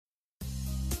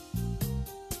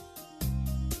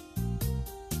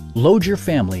Load your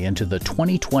family into the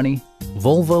 2020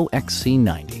 Volvo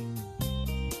XC90.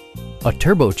 A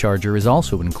turbocharger is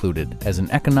also included as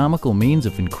an economical means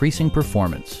of increasing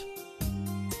performance.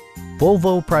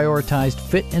 Volvo prioritized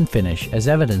fit and finish as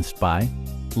evidenced by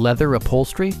leather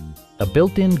upholstery, a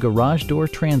built-in garage door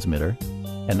transmitter,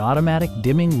 an automatic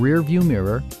dimming rear view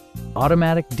mirror,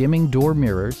 automatic dimming door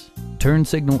mirrors, turn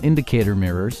signal indicator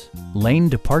mirrors, lane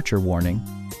departure warning,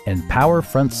 and power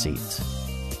front seats.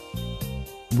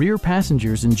 Rear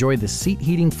passengers enjoy the seat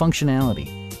heating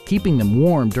functionality, keeping them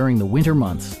warm during the winter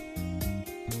months.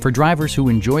 For drivers who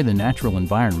enjoy the natural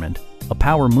environment, a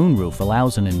power moonroof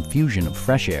allows an infusion of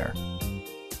fresh air.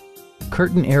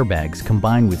 Curtain airbags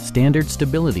combine with standard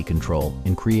stability control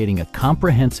in creating a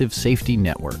comprehensive safety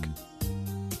network.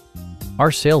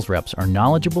 Our sales reps are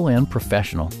knowledgeable and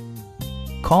professional.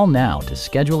 Call now to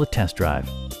schedule a test drive.